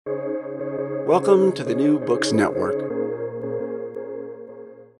Welcome to the New Books Network.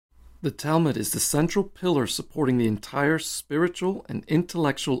 The Talmud is the central pillar supporting the entire spiritual and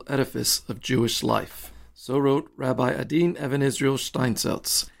intellectual edifice of Jewish life. So wrote Rabbi Adin Even Israel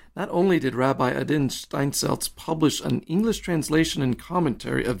Steinsaltz. Not only did Rabbi Adin Steinsaltz publish an English translation and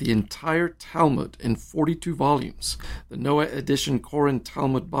commentary of the entire Talmud in 42 volumes, the Noah edition Koren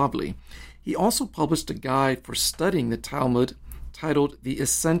Talmud Bavli, he also published a guide for studying the Talmud titled The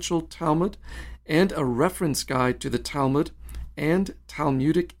Essential Talmud and a reference guide to the Talmud and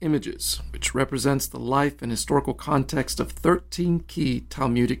Talmudic Images, which represents the life and historical context of 13 key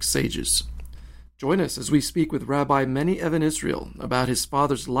Talmudic sages. Join us as we speak with Rabbi Meni Even Israel about his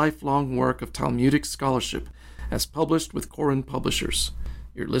father's lifelong work of Talmudic scholarship as published with Koren Publishers.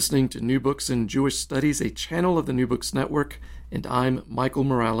 You're listening to New Books in Jewish Studies, a channel of the New Books Network, and I'm Michael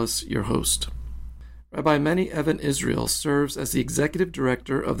Morales, your host. Rabbi Meni Even Israel serves as the executive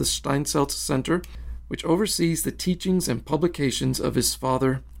director of the Steinsaltz Center, which oversees the teachings and publications of his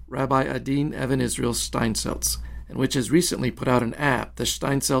father, Rabbi Adin Even Israel Steinsaltz, and which has recently put out an app, the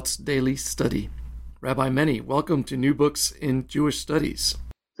Steinsaltz Daily Study. Rabbi Meni, welcome to New Books in Jewish Studies.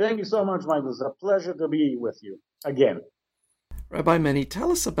 Thank you so much, Michael. It's a pleasure to be with you again. Rabbi Meni,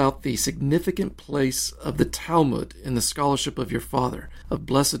 tell us about the significant place of the Talmud in the scholarship of your father, of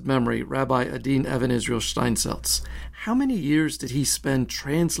blessed memory, Rabbi Adin Even Israel Steinsaltz. How many years did he spend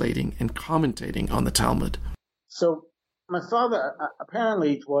translating and commentating on the Talmud? So my father,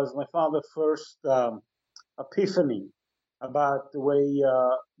 apparently it was my father's first epiphany about the way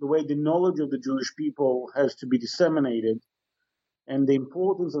the knowledge of the Jewish people has to be disseminated, and the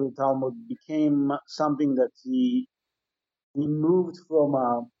importance of the Talmud became something that he moved from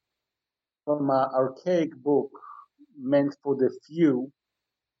an archaic book meant for the few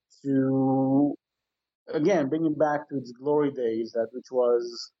to, again, bringing back to its glory days, that which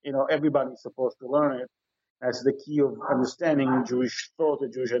was, everybody's supposed to learn it. That's the key of understanding Jewish thought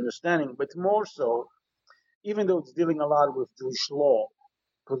and Jewish understanding. But more so, even though it's dealing a lot with Jewish law,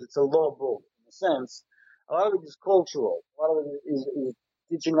 because it's a law book in a sense, a lot of it is cultural. A lot of it is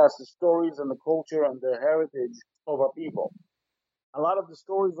teaching us the stories and the culture and the heritage of our people. A lot of the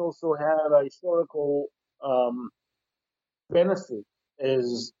stories also have a historical benefit,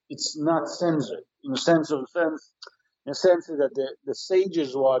 as it's not censored in a sense that the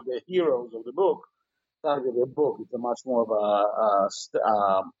sages who are the heroes of the book. It's not really a book; it's a much more of a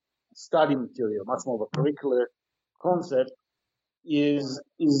study material, much more of a curricular concept. Is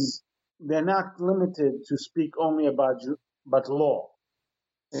they're not limited to speak only about law.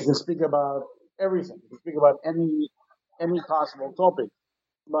 They can speak about everything. They can speak about any possible topic.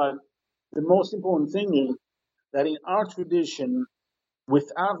 But the most important thing is that in our tradition,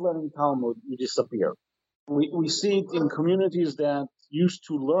 without learning Talmud, you disappear. We see it in communities that used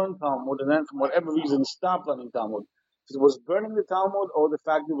to learn Talmud and then, for whatever reason, stopped learning Talmud. If it was burning the Talmud or the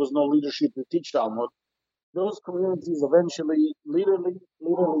fact there was no leadership to teach Talmud, those communities eventually literally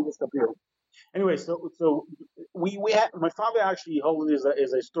disappeared. Anyway, so we had, my father actually held it as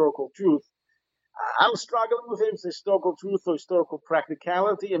a historical truth. I'm struggling with it. It's historical truth or historical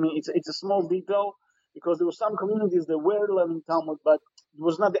practicality. I mean, it's a small detail, because there were some communities that were learning Talmud, but it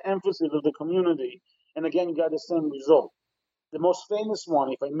was not the emphasis of the community. And again, you got the same result. The most famous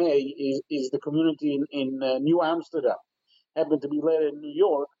one, if I may, is the community in New Amsterdam. Happened to be later in New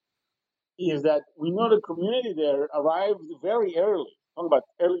York. Is that we know the community there arrived very early, talking about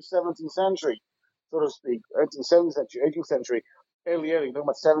early 17th century, so to speak, 17th century, 18th century, early, talking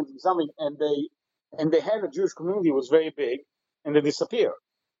about 17 something, and they had a Jewish community was very big, and they disappeared.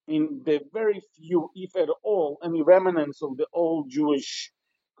 In the very few, if at all, any remnants of the old Jewish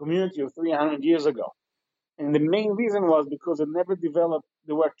community of 300 years ago. And the main reason was because it never developed.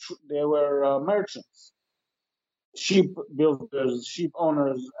 They were merchants, sheep builders, sheep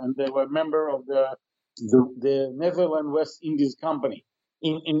owners, and they were a member of the Netherlands West Indies Company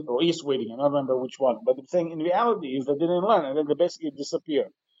in or East Wading. I don't remember which one. But the thing in reality is they didn't learn, and then they basically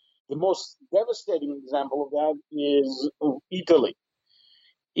disappeared. The most devastating example of that is Italy.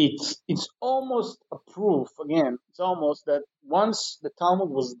 It's almost a proof. Again, it's almost that once the Talmud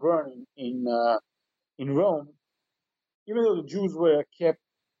was burned in Rome, even though the Jews were kept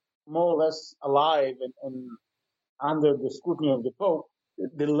more or less alive and under the scrutiny of the Pope,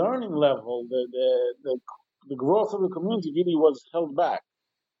 the learning level, the growth of the community really was held back.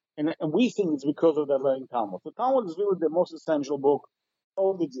 And we think it's because of that learning Talmud. The Talmud is really the most essential book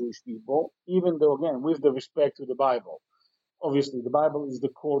of the Jewish people, even though, again, with the respect to the Bible. Obviously, the Bible is the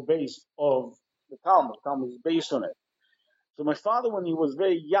core base of the Talmud. The Talmud is based on it. So my father, when he was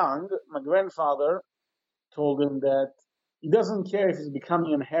very young, my grandfather told him that He doesn't care if he's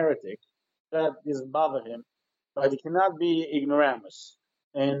becoming a heretic. That doesn't bother him. But he cannot be ignoramus.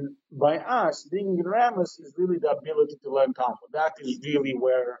 And by us, being ignoramus is really the ability to learn Talmud. That is really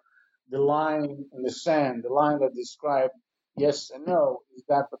where the line in the sand, the line that describes yes and no, is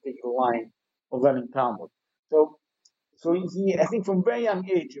that particular line of learning Talmud. So he, I think from very young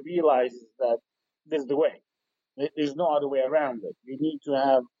age, he realizes that this is the way. There's no other way around it. You need to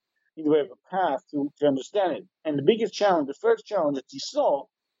have a path to understand it. And the biggest challenge, the first challenge that he saw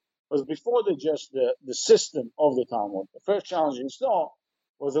was before the system of the Talmud. The first challenge he saw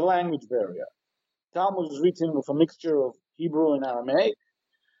was a language barrier. Talmud was written with a mixture of Hebrew and Aramaic.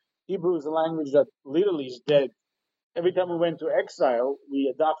 Hebrew is a language that literally is dead. Every time we went to exile,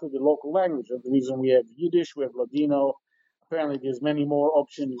 we adopted the local language. That's the reason we have Yiddish, we have Ladino. Apparently, there's many more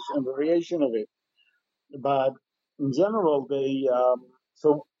options and variation of it. But in general,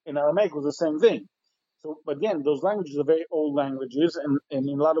 so in Aramaic was the same thing. So again, those languages are very old languages, and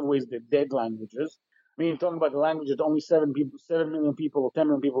in a lot of ways they're dead languages. I mean, you're talking about a language that only 7 million people or 10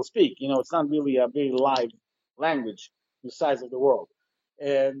 million people speak. It's not really a very live language the size of the world.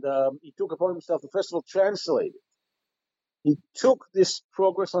 And he took upon himself to first of all translate it. He took this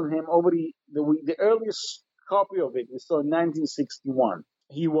progress on him over the earliest copy of it we saw in 1961.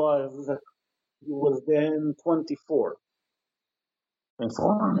 He was then 24.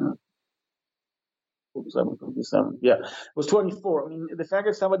 24? 27. Yeah, it was 24. I mean, the fact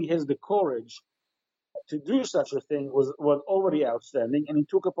that somebody has the courage to do such a thing was already outstanding, and he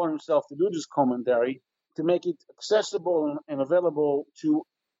took upon himself to do this commentary to make it accessible and available to,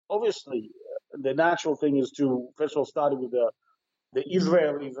 obviously, the natural thing is to, first of all, start with the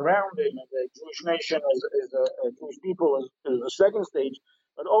Israelis around him, and the Jewish nation as a Jewish people as the second stage,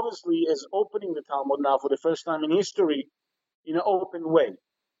 but obviously is opening the Talmud now for the first time in history in an open way.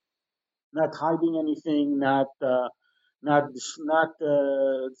 Not hiding anything, not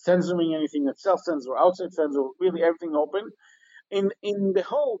censoring anything, not self-censor, outside censor, really everything open. In the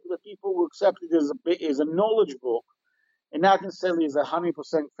hope that people will accept it as a knowledge book, and not necessarily as a 100%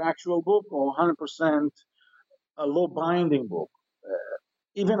 factual book or 100% a law-binding book.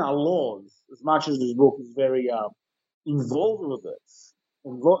 Even our laws, as much as this book is very involved with this,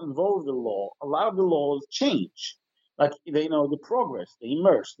 involved the law, a lot of the laws change. Like the progress, they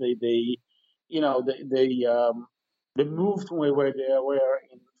immerse, they move to where they were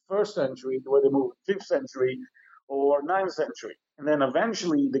in the first century, to where they moved in 5th century or 9th century, and then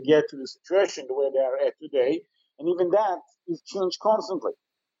eventually they get to the situation where they are at today, and even that is changed constantly,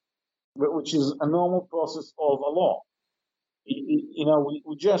 which is a normal process of a law.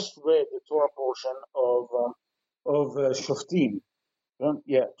 We just read the Torah portion of Shoftim.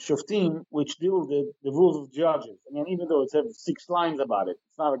 Shoftim, which deal with the rules of judges. I mean, even though it has 6 lines about it,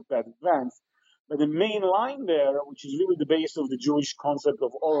 it's not like that advanced. But the main line there, which is really the base of the Jewish concept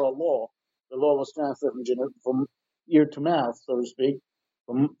of oral law, the law was translated from ear to mouth, so to speak,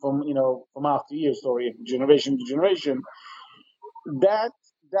 from mouth to ear, generation to generation. That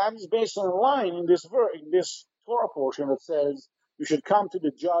is based on a line in this Torah portion that says you should come to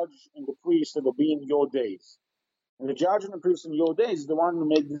the judge and the priest that will be in your days. And the judge and the priest in your days is the one who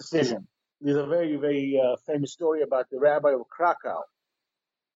made the decision. There's a very, very famous story about the rabbi of Krakow.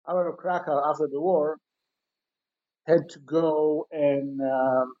 The rabbi of Krakow, after the war, had to go and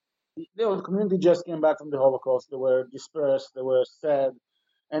the community just came back from the Holocaust. They were dispersed. They were sad.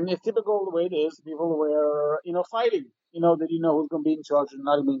 And it's typical the way it is. People were, fighting. They didn't know who's going to be in charge and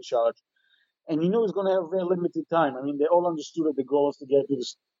not be in charge. And it's going to have a very limited time. I mean, they all understood that the goal was to get to the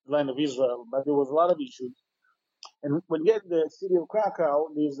land of Israel, but there was a lot of issues. And when you get to the city of Krakow,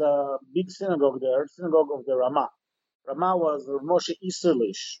 there's a big synagogue there, synagogue of the Ramah. Ramah was Moshe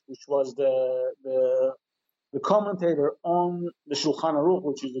Isserlich, which was the commentator on the Shulchan Aruch,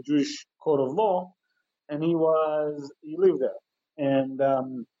 which is the Jewish code of law, and he lived there. And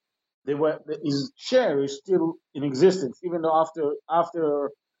his chair is still in existence, even though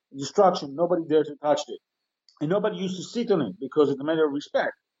after destruction, nobody dared to touch it. And nobody used to sit on it because it's a matter of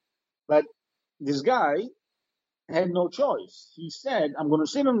respect. But this guy had no choice. He said, I'm going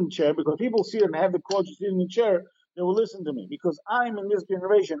to sit on the chair because people sit and have the courage to sit in the chair, they will listen to me because I'm in this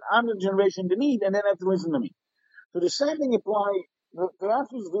generation. I'm the generation they need, and then have to listen to me. So the same thing applies. The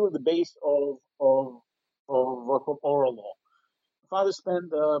answer is really the base of oral law. My father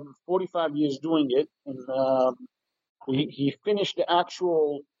spent 45 years doing it, and he finished the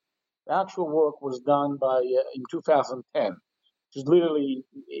actual work was done in 2010, which is literally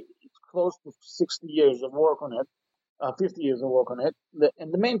it's close to 60 years of work on it. 50 years of work on it.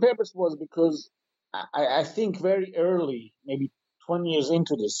 And the main purpose was because I think very early, maybe 20 years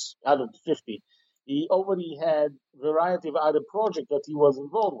into this, out of 50, he already had a variety of other projects that he was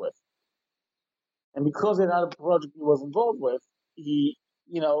involved with. And because of that other project he was involved with, he,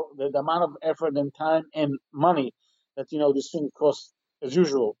 the amount of effort and time and money that, this thing costs, as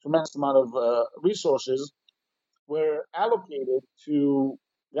usual, tremendous amount of resources were allocated to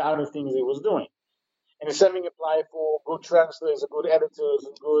the other things he was doing. And the same thing applies for good translators, good editors,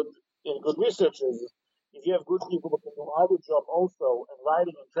 and good researchers. If you have good people who can do other job also, and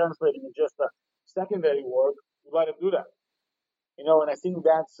writing and translating is just a secondary work, you let them do that. And I think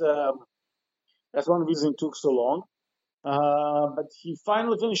that's one reason it took so long. But he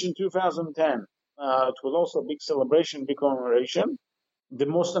finally finished in 2010. It was also a big celebration, big commemoration. The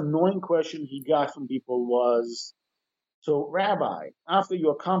most annoying question he got from people was, so, Rabbi, after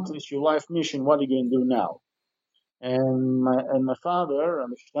you accomplish your life mission, what are you going to do now? And my father,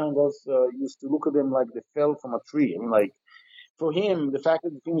 Steinders, used to look at them like they fell from a tree. I mean, like, for him, the fact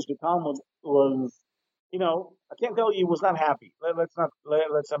that he finished the Talmud was, I can't tell you he was not happy. But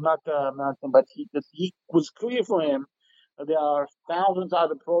he was clear for him that there are thousands of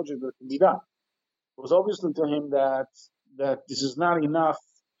other projects that can be done. It was obviously to him that this is not enough.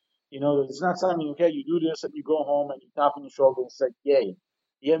 It's not something, okay, you do this and you go home and you tap on your shoulder and say, yay.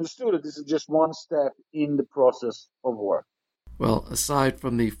 He understood that this is just one step in the process of work. Well, aside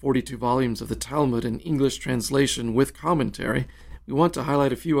from the 42 volumes of the Talmud in English translation with commentary, we want to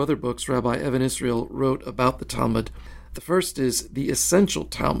highlight a few other books Rabbi Evan Israel wrote about the Talmud. The first is The Essential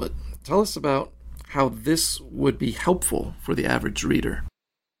Talmud. Tell us about how this would be helpful for the average reader.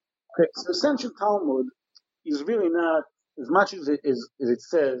 Okay, so Essential Talmud is really not, as much as it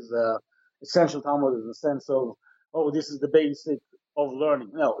says, Essential Talmud in the sense of, this is the basic of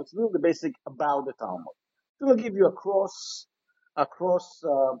learning. No, it's really the basic about the Talmud. It will give you across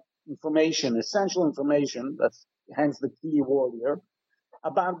information, essential information, that's hence the key word here,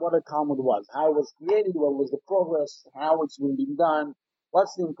 about what a Talmud was, how it was created, what was the progress, how it's been done,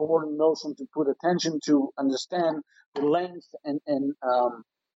 what's the important notion to put attention to, understand the length and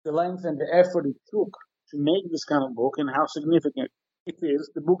the effort it took to make this kind of book and how significant it is.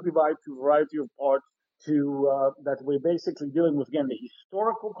 The book divides into a variety of parts that we're basically dealing with, again, the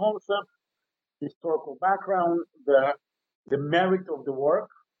historical concept, historical background, the merit of the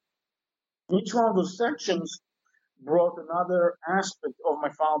work. Each one of those sections brought another aspect of my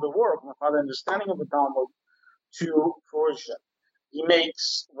father's work, my father's understanding of the Talmud, to fruition. He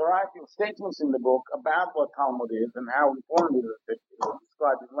makes a variety of statements in the book about what Talmud is and how important it is,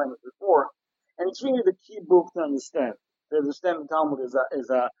 described in language before. And it's really the key book to understand. To understand the Talmud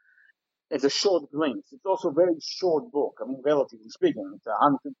is a short glimpse. It's also a very short book, relatively speaking. It's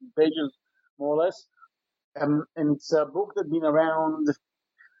 150 pages, more or less. And it's a book that's been around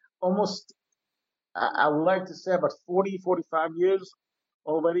almost, I would like to say, about 40, 45 years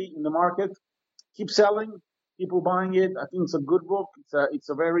already in the market. Keep selling, people buying it. I think it's a good book. It's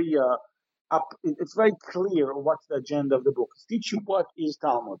very clear what's the agenda of the book. It's teach you what is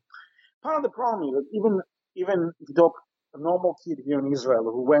Talmud. Part of the problem is that even if you talk a normal kid here in Israel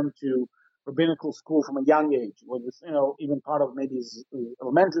who went to rabbinical school from a young age, was even part of maybe his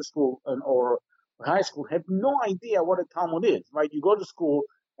elementary school or high school, had no idea what a Talmud is. Right? You go to school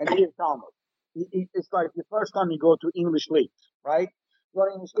and you hear Talmud. It's like the first time you go to English Lit, right? You go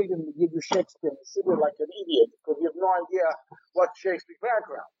to English Lit and they give you Shakespeare and you sit there like an idiot because you have no idea what Shakespeare's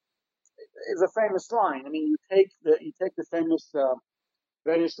background. It's a famous line. You take the famous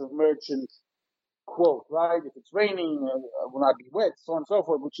Venice Merchant quote, right? If it's raining, it will not be wet, so on and so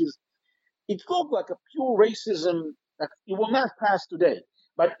forth, which is, it looked like a pure racism that it will not pass today.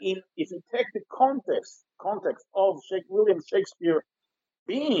 But if you take the context of William Shakespeare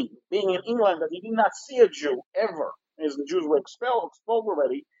being in England, that he did not see a Jew ever, as the Jews were expelled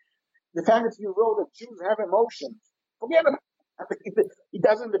already, the fact that he wrote that Jews have emotions, forget about it. He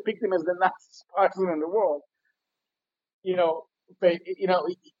doesn't depict them as the nicest person in the world. It's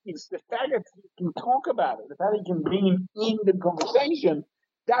the fact that he can talk about it, the fact that he can bring in the conversation,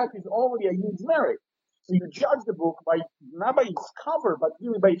 that is already a huge merit. So you judge the book not by its cover, but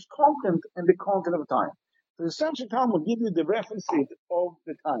really by its content and the content of the time. So the Essential Talmud gives you the references of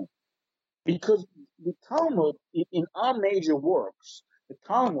the time. Because the Talmud, in our major works, the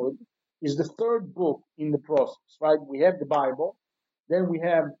Talmud is the third book in the process, right? We have the Bible, then we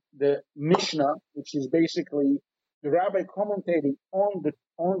have the Mishnah, which is basically the rabbi commentating on the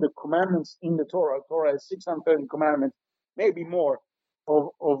commandments in the Torah. Torah has 630 commandments, maybe more,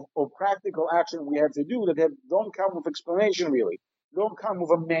 of practical action we have to do that don't come with explanation, really. Don't come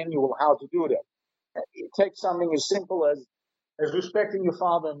with a manual how to do that. It takes something as simple as respecting your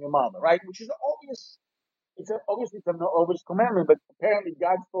father and your mother, right? Which is obvious. It's an obvious commandment, but apparently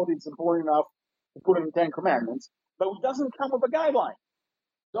God thought it's important enough to put in the Ten Commandments, but it doesn't come with a guideline.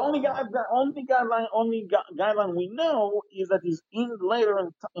 The only guideline we know is that is later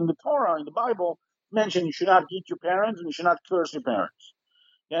in the Torah, in the Bible, mentioned you should not hit your parents and you should not curse your parents.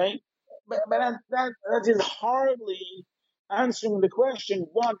 Okay, but that is hardly answering the question: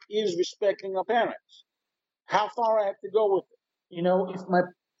 what is respecting our parents? How far I have to go with it? If my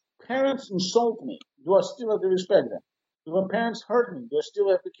parents insult me, do I still have to respect them? If my parents hurt me, do I still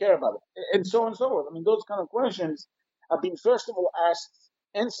have to care about it? And so on and so forth. I mean, those kind of questions have been first of all asked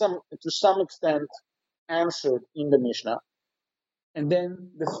and to some extent answered in the Mishnah. And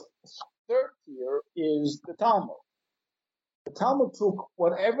then the third tier is the Talmud. The Talmud took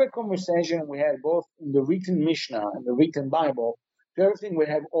whatever conversation we had both in the written Mishnah and the written Bible, to everything we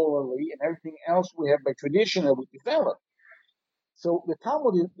have orally and everything else we have by tradition that we developed. So the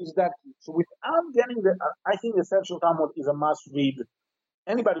Talmud is that. So without getting I think the Essential Talmud is a must-read.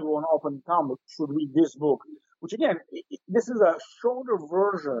 Anybody who want to open the Talmud should read this book, which again, this is a shorter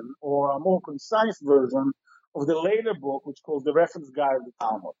version or a more concise version of the later book, which is called the Reference Guide of the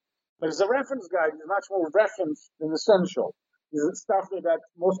Talmud. But as a reference guide, it's much more reference than essential. It's stuff that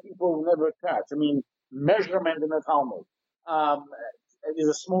most people will never catch. I mean, measurement in the Talmud. There's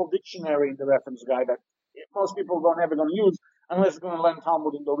a small dictionary in the reference guide that most people don't ever going to use unless they're going to learn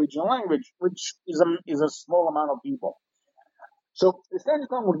Talmud in the original language, which is a small amount of people. So the Essential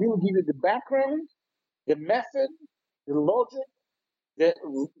Talmud will give you the background, the method, the logic,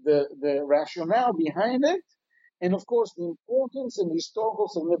 the rationale behind it, and of course the importance and the historical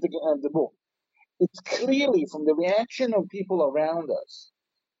significance of the book. It's clearly from the reaction of people around us.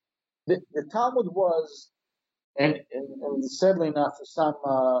 The Talmud was, and sadly enough,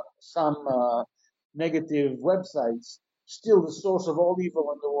 for some negative websites, still the source of all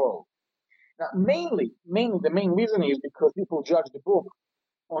evil in the world. Now, mainly, the main reason is because people judge the book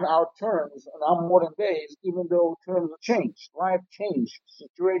on our terms, on our modern days, even though terms have changed, life changed,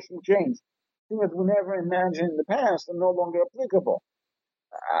 situation changed. Things that we never imagined in the past are no longer applicable.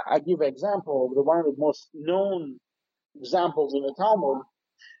 I give an example. One of the most known examples in the Talmud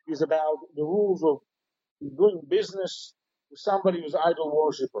is about the rules of doing business with somebody who's idol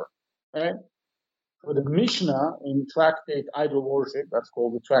worshiper. Right? So the Mishnah in Tractate Idol Worship, that's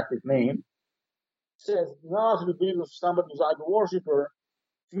called the tractate name, says not to do business with somebody who's idol worshiper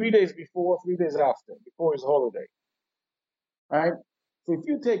 3 days before, 3 days after, before his holiday. Right? So if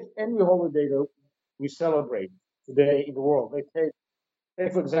you take any holiday that we celebrate today in the world, take,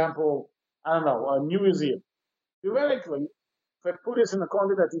 for example, I don't know, New Year's Eve. Theoretically, if I put this in a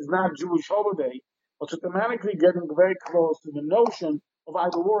context that is not Jewish holiday, it's automatically getting very close to the notion of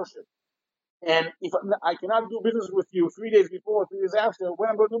idol worship. And if I cannot do business with you 3 days before, 3 days after, when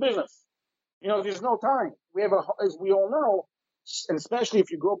I'm going to do business? There's no time. We have as we all know, and especially if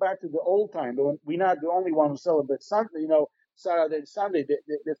you go back to the old time, we're not the only one who celebrates Sunday, Saturday and Sunday.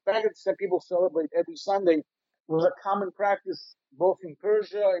 The fact that some people celebrate every Sunday was a common practice both in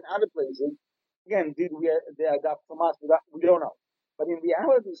Persia and other places. Again, did they adopt from us? We don't know. But in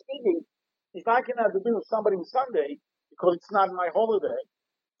reality speaking, if I cannot do business with somebody on Sunday because it's not my holiday,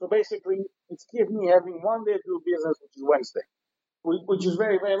 so basically it's giving me having 1 day to do business, which is Wednesday, which is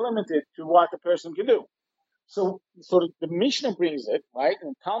very, very limited to what a person can do. So the Mishnah brings it, right?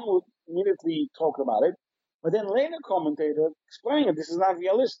 And Talmud immediately talked about it. But then later commentators explain that this is not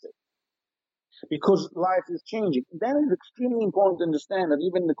realistic because life is changing. That is extremely important to understand that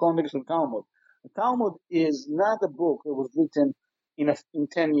even in the context of Talmud. The Talmud is not a book that was written in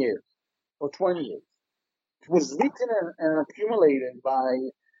 10 years or 20 years. It was written and accumulated by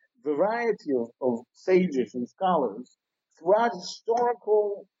a variety of sages and scholars throughout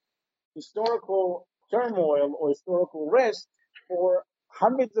historical turmoil or historical rest for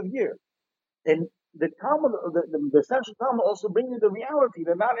hundreds of years. And the Talmud, the Essential Talmud also brings you the reality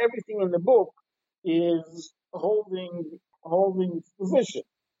that not everything in the book is holding position.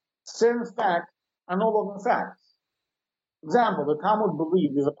 Certain facts are no longer facts. Example, the Talmud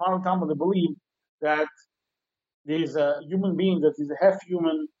believes, there's a part of the Talmud that believes that there's a human being that is half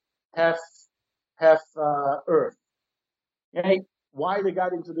human, half earth. Okay? Why they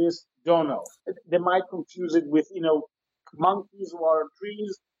got into this, don't know. They might confuse it with, monkeys who are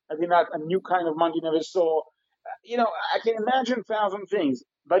trees. I think not a new kind of monkey never saw. I can imagine 1,000 things,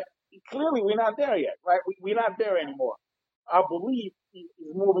 but clearly we're not there yet, right? We're not there anymore. Our belief is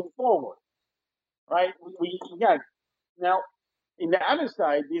moving forward, right? Again, now, in the other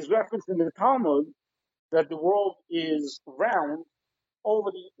side, there's reference in the Talmud that the world is round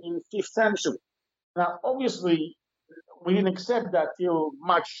already in 5th century. Now, obviously, we didn't accept that till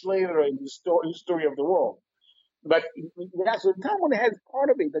much later in the history of the world. But so the Talmud has part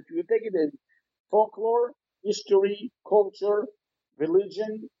of it that you take it as folklore, history, culture,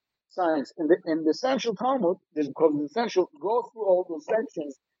 religion, science. And the essential Talmud, because the essential, go through all those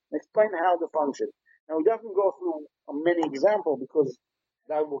sections and explain how they function. Now, we doesn't go through many examples because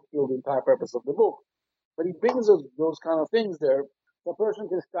that will kill the entire purpose of the book. But he brings us those kind of things there so a person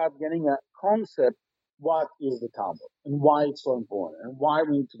can start getting a concept what is the Talmud and why it's so important and why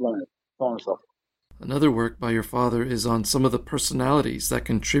we need to learn it, so on and so forth. Another work by your father is on some of the personalities that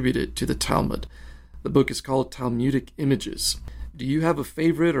contributed to the Talmud. The book is called Talmudic Images. Do you have a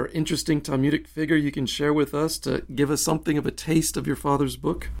favorite or interesting Talmudic figure you can share with us to give us something of a taste of your father's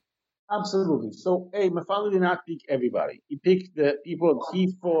book? Absolutely. So, my father did not pick everybody. He picked the people that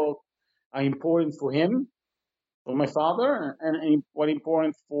he thought are important for him, for my father, and what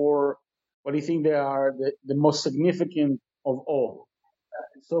important for what he think they are the most significant of all.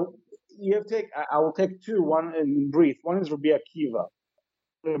 So I will take two, one in brief. One is Rabbi Akiva.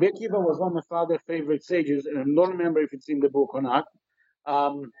 Rabbi Akiva was one of my father's favorite sages, and I don't remember if it's in the book or not.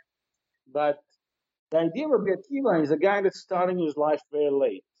 But the idea of Rabbi Akiva is a guy that's starting his life very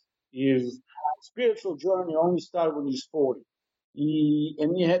late. His spiritual journey only started when he's 40. He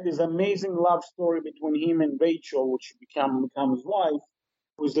had this amazing love story between him and Rachel, which became his wife,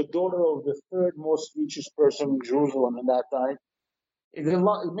 who was the daughter of the third most richest person in Jerusalem at that time. It's an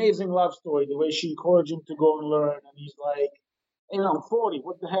amazing love story. The way she encouraged him to go and learn, and he's like, I'm 40.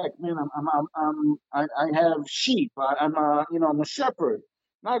 What the heck, man? I have sheep. I'm a shepherd.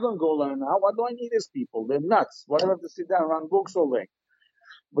 I'm not gonna go learn now. Why do I need these people? They're nuts. Why do I have to sit down and run books all day?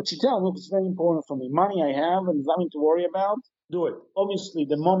 But she tells me it's very important for me. Money I have and nothing to worry about. Do it. Obviously,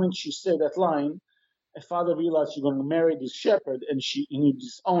 the moment she said that line, my father realized she's going to marry this shepherd, and he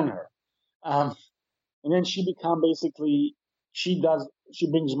disown her. And then she become basically, she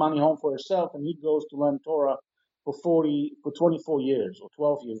brings money home for herself, and he goes to learn Torah for 24 years or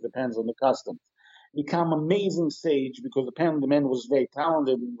 12 years, depends on the custom. Become amazing sage because apparently the man was very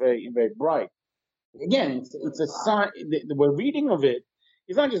talented and very bright. Again, it's a sign. The reading of it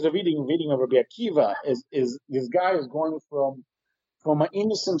is not just a reading of Rabbi Akiva. Is this guy is going from an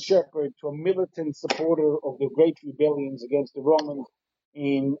innocent shepherd to a militant supporter of the great rebellions against the Romans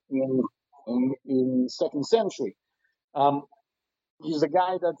in second century. He's a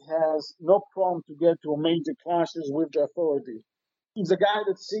guy that has no problem to get to major clashes with the authorities. He's a guy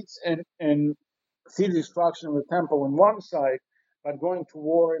that sits and sees destruction of the temple on one side, but going to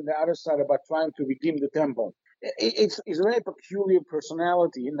war on the other side about trying to redeem the temple. It's a very peculiar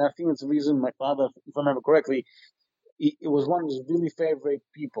personality, and I think it's the reason my father, if I remember correctly, it was one of his really favorite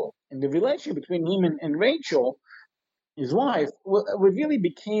people. And the relationship between him and Rachel, his wife, really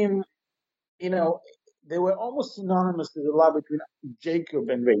became, they were almost synonymous to the love between Jacob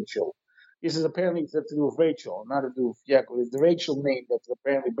and Rachel. This is apparently to do with Rachel, not to do with Jacob. It's the Rachel name that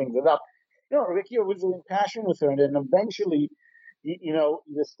apparently brings it up. Ricky was really passionate with her, and then eventually,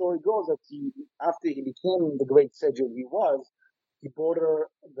 the story goes that after he became the great sage that he was, he bought her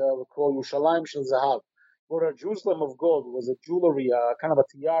we call Yerushalayim Shel Zahav, bought her Jerusalem of gold. It was a jewelry, kind of a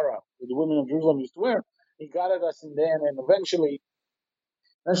tiara that the women of Jerusalem used to wear. He got it us in there, and eventually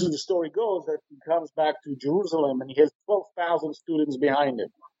the story goes that he comes back to Jerusalem and he has 12,000 students behind him.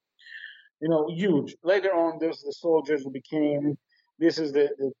 Huge. Later on, there's the soldiers who became, the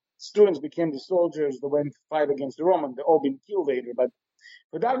students became the soldiers that went to fight against the Romans. They've all been killed later. But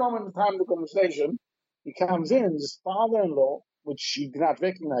for that moment in time of the conversation, he comes in, his father-in-law, which he did not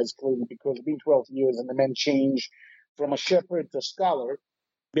recognize clearly because it's been 12 years and the man changed from a shepherd to a scholar.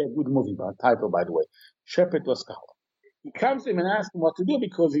 Very good movie, title, by the way. Shepherd to a scholar. He comes to him and asks him what to do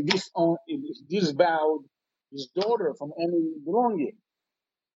because he disavowed his daughter from any belonging.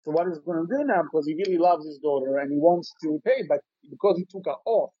 So what he's going to do now, because he really loves his daughter and he wants to pay, but because he took her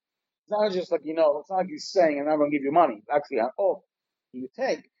off, it's not just like, it's not like he's saying, I'm not going to give you money. It's actually an oath you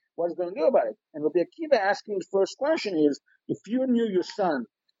take. What he's going to do about it? And Rabbi Akiva asking his first question is, if you knew your son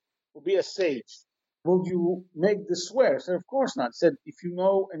would be a sage, would you make the swear? I said, of course not. He said, if you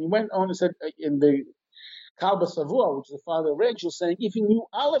know, and he went on and said, in the Kalba Savua, which is the father of Rachel, saying, if you knew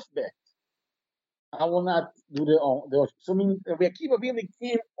Aleph Bet, I will not do the so I mean, Rabbi Akiva really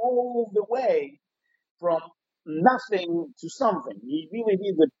came all the way from nothing to something. He really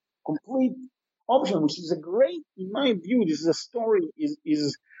did the complete option, which is a great, in my view, this is a story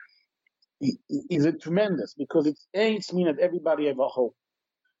is a tremendous because it's mean that everybody have a hope.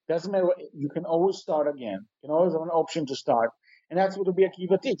 Doesn't matter. You can always start again. You can always have an option to start, and that's what Rabbi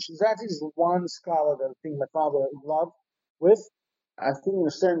Akiva teaches. That is one scholar that I think my father loved with. I think at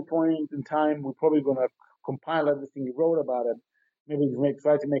a certain point in time, we're probably going to compile everything he wrote about it. Maybe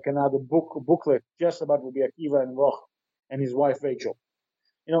try to make another booklet just about Rabbi Akiva and Roch and his wife Rachel.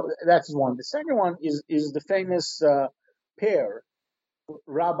 That's one. The second one is the famous pair,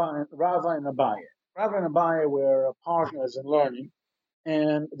 Rava and Abaye. Rava and Abaye were partners in learning,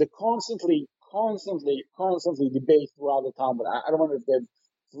 and they constantly debate throughout the Talmud. I don't know if they have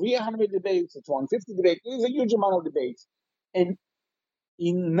 300 debates or 250 debates. There's a huge amount of debates, and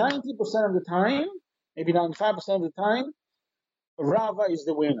in 90% of the time, maybe 95% of the time, Rava is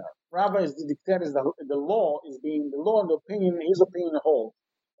the winner. Rava is the dictator. The law and the opinion, his opinion holds.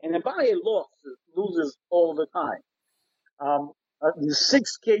 And Abaye loses all the time. There's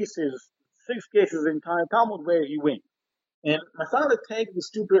six cases in Talmud where he wins. And my father takes these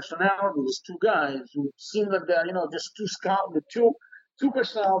two personalities, these two guys who seem like they're, just the two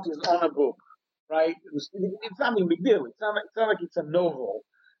personalities on a book, right? It's not a big deal. It's not like it's a novel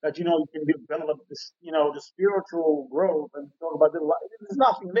that, you can develop this, the spiritual growth and talk about the life. There's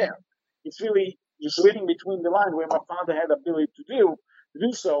nothing there. It's really just reading between the lines where my father had the ability to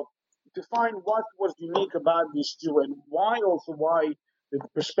do so, to find what was unique about these two and why the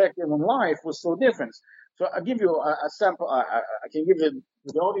perspective on life was so different. So I'll give you a sample. I can give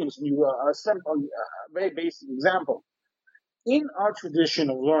the audience a sample, a very basic example. In our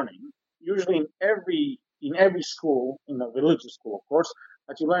tradition of learning, usually in every school, in a religious school, of course,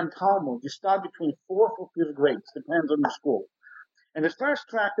 that you learn Talmud, you start between 4th or 5th grades, depends on your school. And the first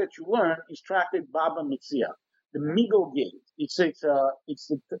track that you learn is tractate Baba Metzia, the middle gate. It's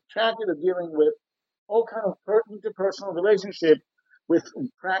the tractate of dealing with all kind of interpersonal relationship with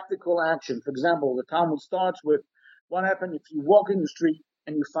practical action. For example, the Talmud starts with what happens if you walk in the street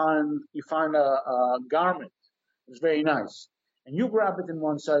and you find a garment. It's very nice. And you grab it in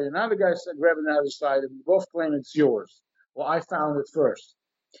one side, and another guy grab it on the other side, and you both claim it's yours. Well, I found it first.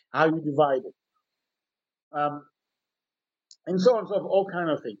 How you divide it. And so on, so all kind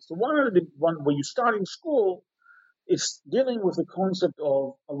of things. So one when you start in school, it's dealing with the concept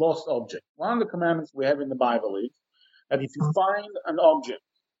of a lost object. One of the commandments we have in the Bible is that if you find an object,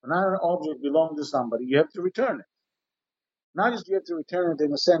 another object belongs to somebody, you have to return it. Not just you have to return it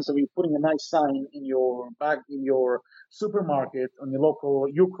in the sense of you putting a nice sign in your supermarket, on your local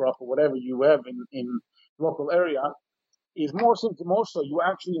Ukrop or whatever you have in local area. Is more so you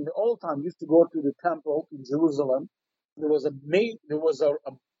actually in the old time used to go to the temple in Jerusalem. There was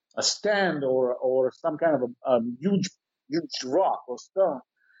a stand or some kind of a huge rock or stone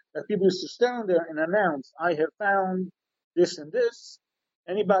that people used to stand there and announce, I have found this and this.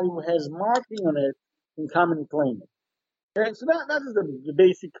 Anybody who has marking on it can come and claim it. And so that is the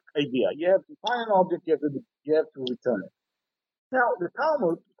basic idea. You have to find an object, you have to return it. Now the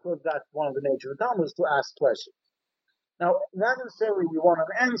Talmud, because that's one of the nature of the Talmud, is to ask questions. Now, not necessarily we want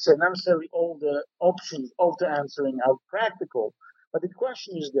an answer, not necessarily all the options of the answering are practical, but the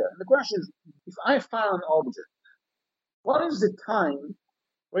question is there. And the question is, if I found an object, what is the time,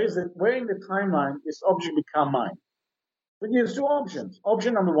 where in the timeline this object become mine? But there's two options.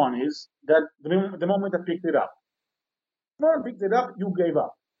 Option number one is that the moment I picked it up. The moment I picked it up, you gave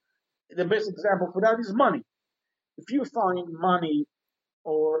up. The best example for that is money. If you find money,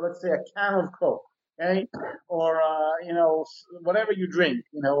 or let's say a can of Coke, okay, or whatever you drink,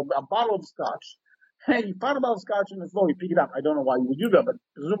 a bottle of scotch. Hey, you find a bottle of scotch on the floor, you pick it up. I don't know why you would do that, but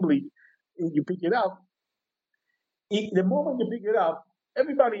presumably you pick it up. The moment you pick it up,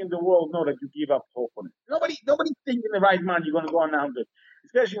 everybody in the world know that you give up hope on it. Nobody thinks in the right mind you're going to go around it,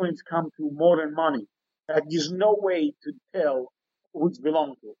 especially when it's come to modern money. There's no way to tell who it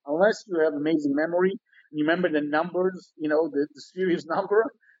belongs to, unless you have amazing memory. You remember the numbers, the serious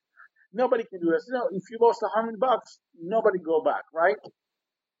number. Nobody can do this. If you lost $100, nobody go back, right?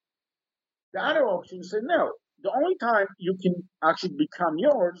 The other option is say no. The only time you can actually become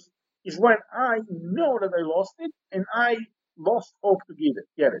yours is when I know that I lost it and I lost hope to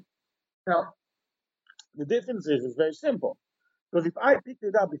get it. Now, the difference is very simple. Because if I picked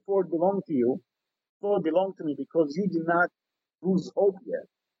it up before it belonged to you, before it belonged to me, because you did not lose hope yet,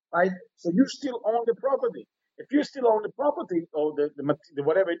 right? So you still own the property. If you still own the property or the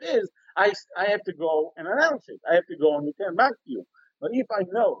whatever it is, I have to go and announce it. I have to go and return back to you. But if I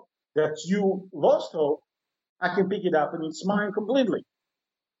know that you lost hope, I can pick it up and it's mine completely.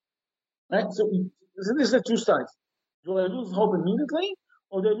 Right? So this is the two sides. Do I lose hope immediately,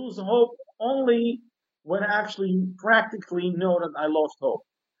 or do I lose hope only when I actually practically know that I lost hope?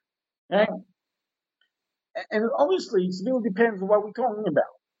 Okay? And obviously, it still depends on what we're talking about.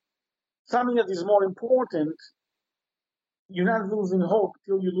 Something that is more important, you're not losing hope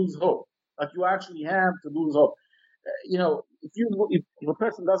till you lose hope. Like you actually have to lose hope. If a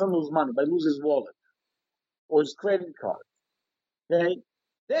person doesn't lose money but loses his wallet or his credit card, okay,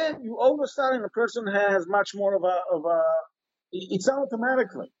 then you all of a sudden a person has much more of a It's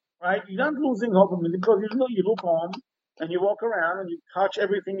automatically, right? You're not losing hope because you look home and you walk around and you touch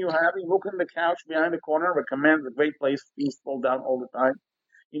everything you have. You look in the couch behind the corner, recommends a great place, peaceful down all the time.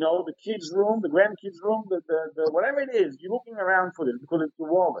 The kids' room, the grandkids' room, the whatever it is, you're looking around for this because it's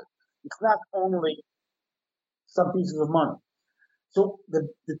your wallet. It's not only some pieces of money. So the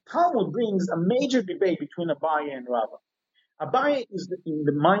Talmud brings a major debate between Abaye and Rava. Abaye is in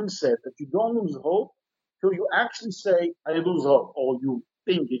the mindset that you don't lose hope till you actually say, I lose hope, or you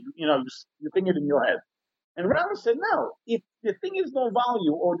think it, you think it in your head. And Rava said, no, if the thing is no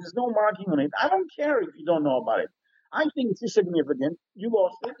value or there's no marking on it, I don't care if you don't know about it. I think it's insignificant. You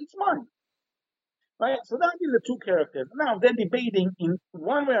lost it, it's mine. Right? So that is the two characters. Now they're debating in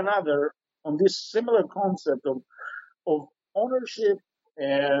one way or another on this similar concept of ownership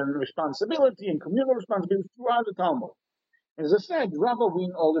and responsibility and communal responsibility throughout the Talmud. As I said, Rava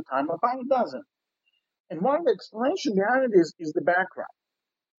win all the time, Abaye doesn't. And one of the explanations behind it is the background.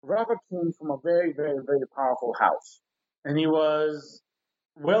 Rava came from a very, very, very powerful house. And he was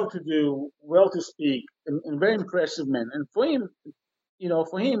well-to-do, well-to-speak, and very impressive man. And for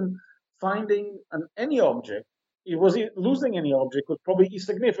him, finding any object, losing any object was probably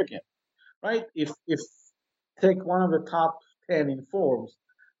insignificant, right? If take one of the top 10 in Forbes,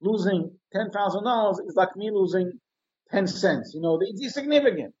 losing $10,000 is like me losing 10 cents. It's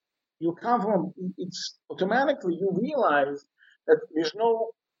insignificant. You come from, it's automatically, you realize that it's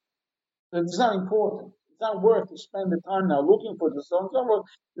not important. It's not worth to spend the time now looking for this. So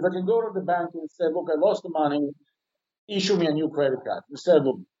if I can go to the bank and say, look, I lost the money, issue me a new credit card. Instead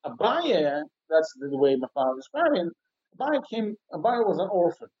of Abaye, that's the way my father described it, Abaye was an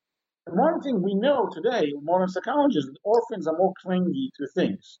orphan. And one thing we know today, modern psychologists, that orphans are more clingy to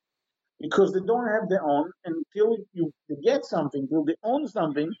things because they don't have their own. Until they get something, until they own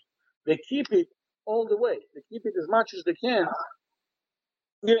something, they keep it all the way. They keep it as much as they can.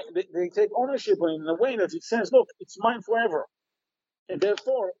 They take ownership of it in a way that it says, look, it's mine forever. And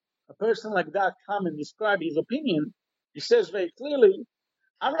therefore, a person like that come and describe his opinion. He says very clearly,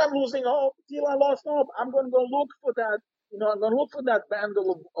 I'm not losing hope till I lost hope. I'm going to go look for that. I'm going to look for that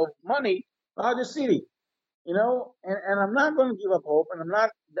bundle of money out of the city. And I'm not going to give up hope. And I'm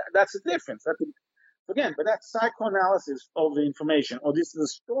not. That's the difference. But that's psychoanalysis of the information, or this is a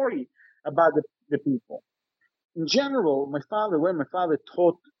story about the people. In general, when my father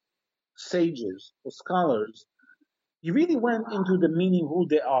taught sages or scholars, he really went into the meaning who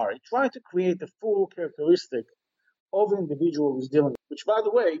they are. He tried to create a full characteristic of the individual who's dealing with, which, by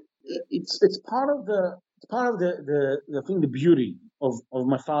the way, it's part of the beauty of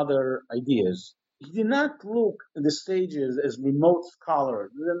my father's ideas. He did not look at the sages as remote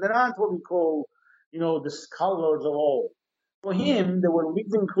scholars. They're not what we call, the scholars of old. For him, they were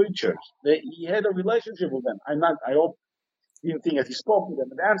living creatures. He had a relationship with them. I hope he didn't think that he spoke to them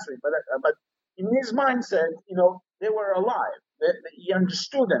and answered, but in his mindset, they were alive. He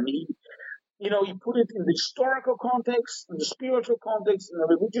understood them. He put it in the historical context, in the spiritual context, in the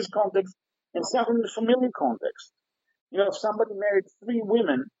religious context, and some in the familiar context. If somebody married 3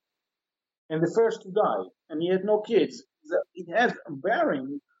 women and the first 2 died and he had no kids, it has a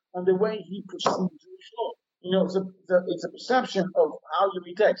bearing on the way he perceived Jewish law. It's a perception of how you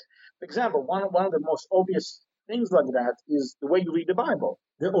read text. For example, one of the most obvious things like that is the way you read the Bible.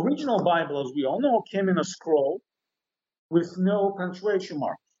 The original Bible, as we all know, came in a scroll with no punctuation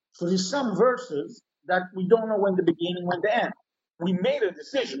marks. So there's some verses that we don't know when the beginning, when the end. We made a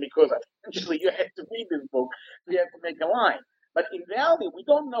decision because eventually you had to read this book, so you have to make a line. But in reality, we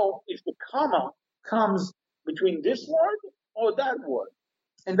don't know if the comma comes between this word or that word.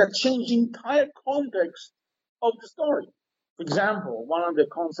 And that changed the entire context of the story. For example, one of the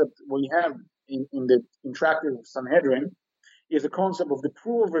concepts we have in the Tractate of Sanhedrin is the concept of the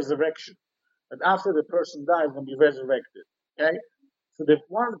proof of resurrection. That after the person dies, going to be resurrected. Okay? So the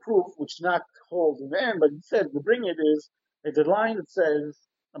one proof which not holds in the end, but it says we bring it is a line that says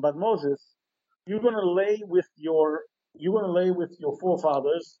about Moses, you're going to lay with your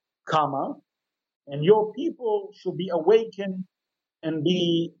forefathers, comma, and your people should be awakened and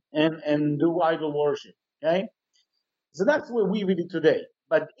do idol worship. Okay? So that's where we read it today.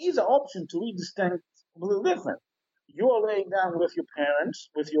 But it is an option to read this text a little different. You are laying down with your parents,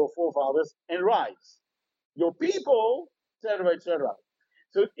 with your forefathers, and rise. Your people, etc., etc.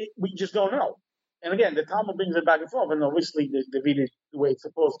 So we just don't know. And again, the Talmud brings it back and forth, and obviously they read it the way it's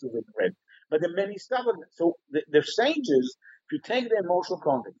supposed to be read. But there are many stuff. So the sages, if you take the emotional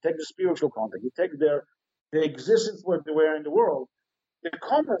context, take the spiritual context, you take their existence, what they were in the world, the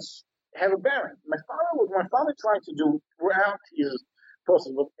comments have a bearing. What my father tried to do throughout his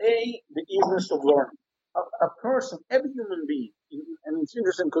process was the eagerness of learning. a person, every human being, and it's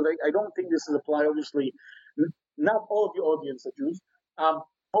interesting because I don't think this is applied, obviously, not all of the audience are Jews.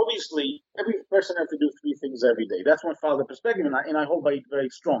 Obviously, every person has to do three things every day. That's my father's perspective, and I hold by it very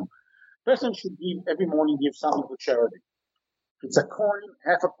strong. Person should give every morning, give something to charity. It's a coin,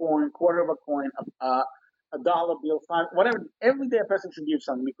 half a coin, quarter of a coin, a dollar bill, five, whatever. Every day a person should give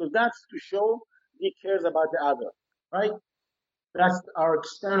something because that's to show he cares about the other, right? That's our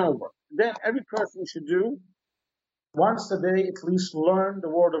external work. Then every person should do once a day at least learn the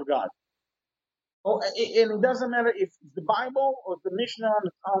Word of God. Oh, and it doesn't matter if it's the Bible or the Mishnah or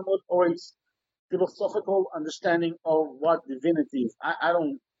the Talmud or it's philosophical understanding of what divinity is. I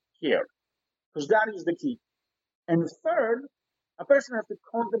don't care because that is the key. And third, a person has to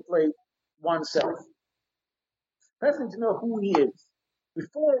contemplate oneself. A person needs to know who he is.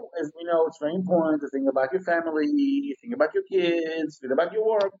 Before, as we know, it's very important to think about your family, think about your kids, think about your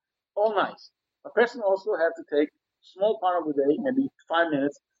work, all nice. A person also has to take a small part of the day, maybe 5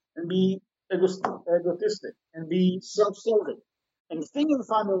 minutes, and be egotistic and be self-serving. And think in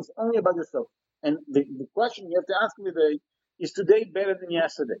 5 minutes only about yourself. And the question you have to ask today is today better than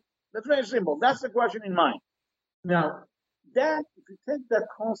yesterday? That's very simple. That's the question in mind. Now, that if you take that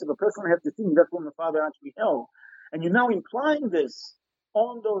concept, a person has to think that's what my father actually held, and you're now implying this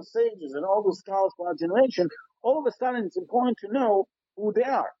on those sages and all those scholars from our generation, all of a sudden it's important to know who they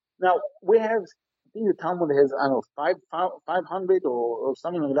are. Now, we have, I think the Talmud has, 500 or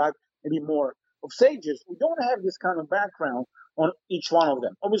something like that, maybe more, of sages. We don't have this kind of background on each one of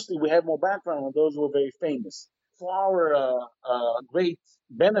them. Obviously, we have more background on those who are very famous. For our great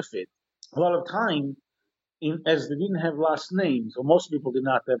benefit, a lot of time, as they didn't have last names, or most people did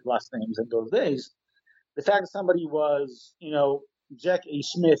not have last names in those days, the fact that somebody was, Jack A.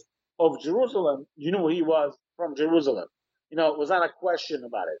 Smith of Jerusalem, you knew he was from Jerusalem. It was not a question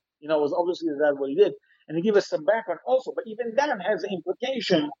about it. It was obviously that what he did. And he gave us some background also, but even that has an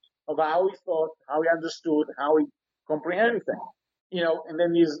implication of how he thought, how he understood, how he comprehended everything. And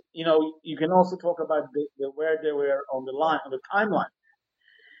then you can also talk about where they were on the timeline.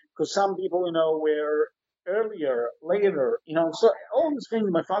 Because some people, were earlier, later, so all these things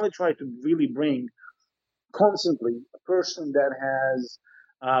my father tried to really bring constantly. A person that has,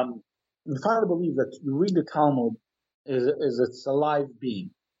 my father believed that you read the Talmud is it's a live being,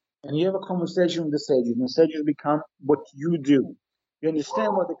 and you have a conversation with the sages, and the sages become what you do. You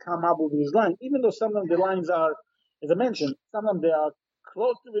understand what they come up with these lines, even though some of the lines are, as I mentioned, some of them they are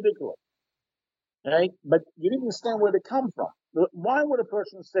close to ridiculous, right? But you didn't understand where they come from. Why would a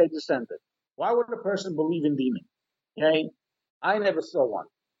person say dissented? Why would a person believe in demons? Okay, I never saw one.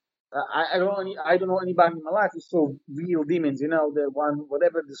 I don't know anybody in my life who saw real demons. The one,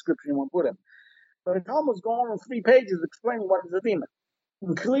 whatever description you want to put in. But the Talmud's going on 3 pages explaining what is a demon.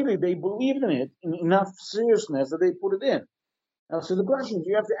 And clearly, they believed in it in enough seriousness that they put it in. Now, so the question is,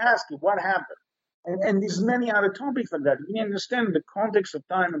 you have to ask you what happened. And there's many other topics like that. You can understand the context of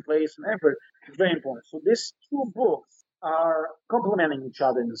time and place and effort is very important. So these 2 books are complementing each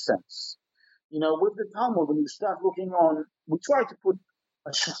other in a sense. With the Talmud, when you start looking on, we try to put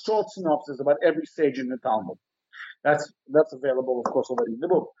a short synopsis about every sage in the Talmud. That's available, of course, already in the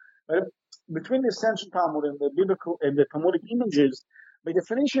book. But between the essential Talmud and the biblical and the Talmudic images, by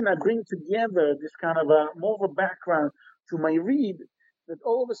definition, I bring together this kind of more of a background to my read, that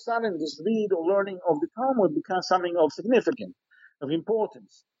all of a sudden this read or learning of the Talmud becomes something of significance, of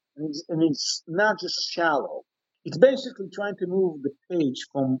importance. And it's not just shallow. It's basically trying to move the page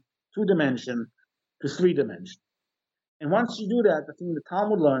from 2-dimension to 3-dimension. And once you do that, I think the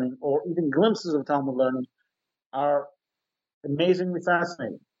Talmud learning, or even glimpses of Talmud learning, are amazingly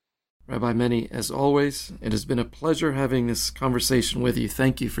fascinating. Rabbi Meni, as always, it has been a pleasure having this conversation with you.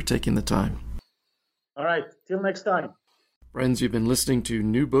 Thank you for taking the time. All right, till next time. Friends, you've been listening to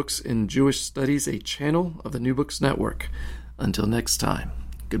New Books in Jewish Studies, a channel of the New Books Network. Until next time,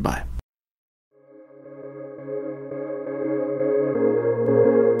 goodbye.